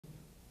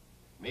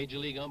Major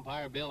League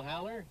umpire Bill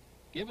Haller,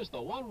 give us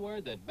the one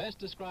word that best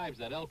describes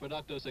that El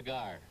Producto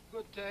cigar.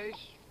 Good taste,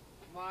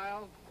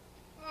 mild.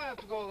 I have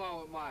to go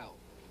along with mild.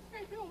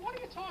 Hey, Bill, what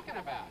are you talking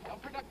about? El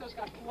Producto's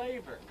got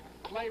flavor.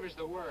 Flavor's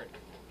the word.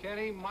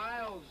 Kenny,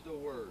 mild's the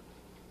word.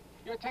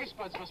 Your taste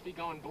buds must be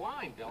going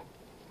blind, Bill.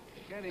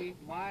 Kenny,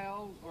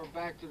 mild or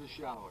back to the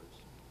showers?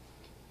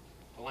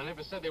 Well, I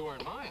never said they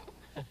weren't mild.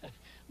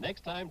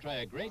 Next time, try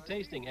a great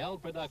tasting El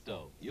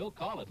Producto. You'll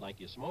call it like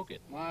you smoke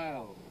it.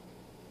 Mild.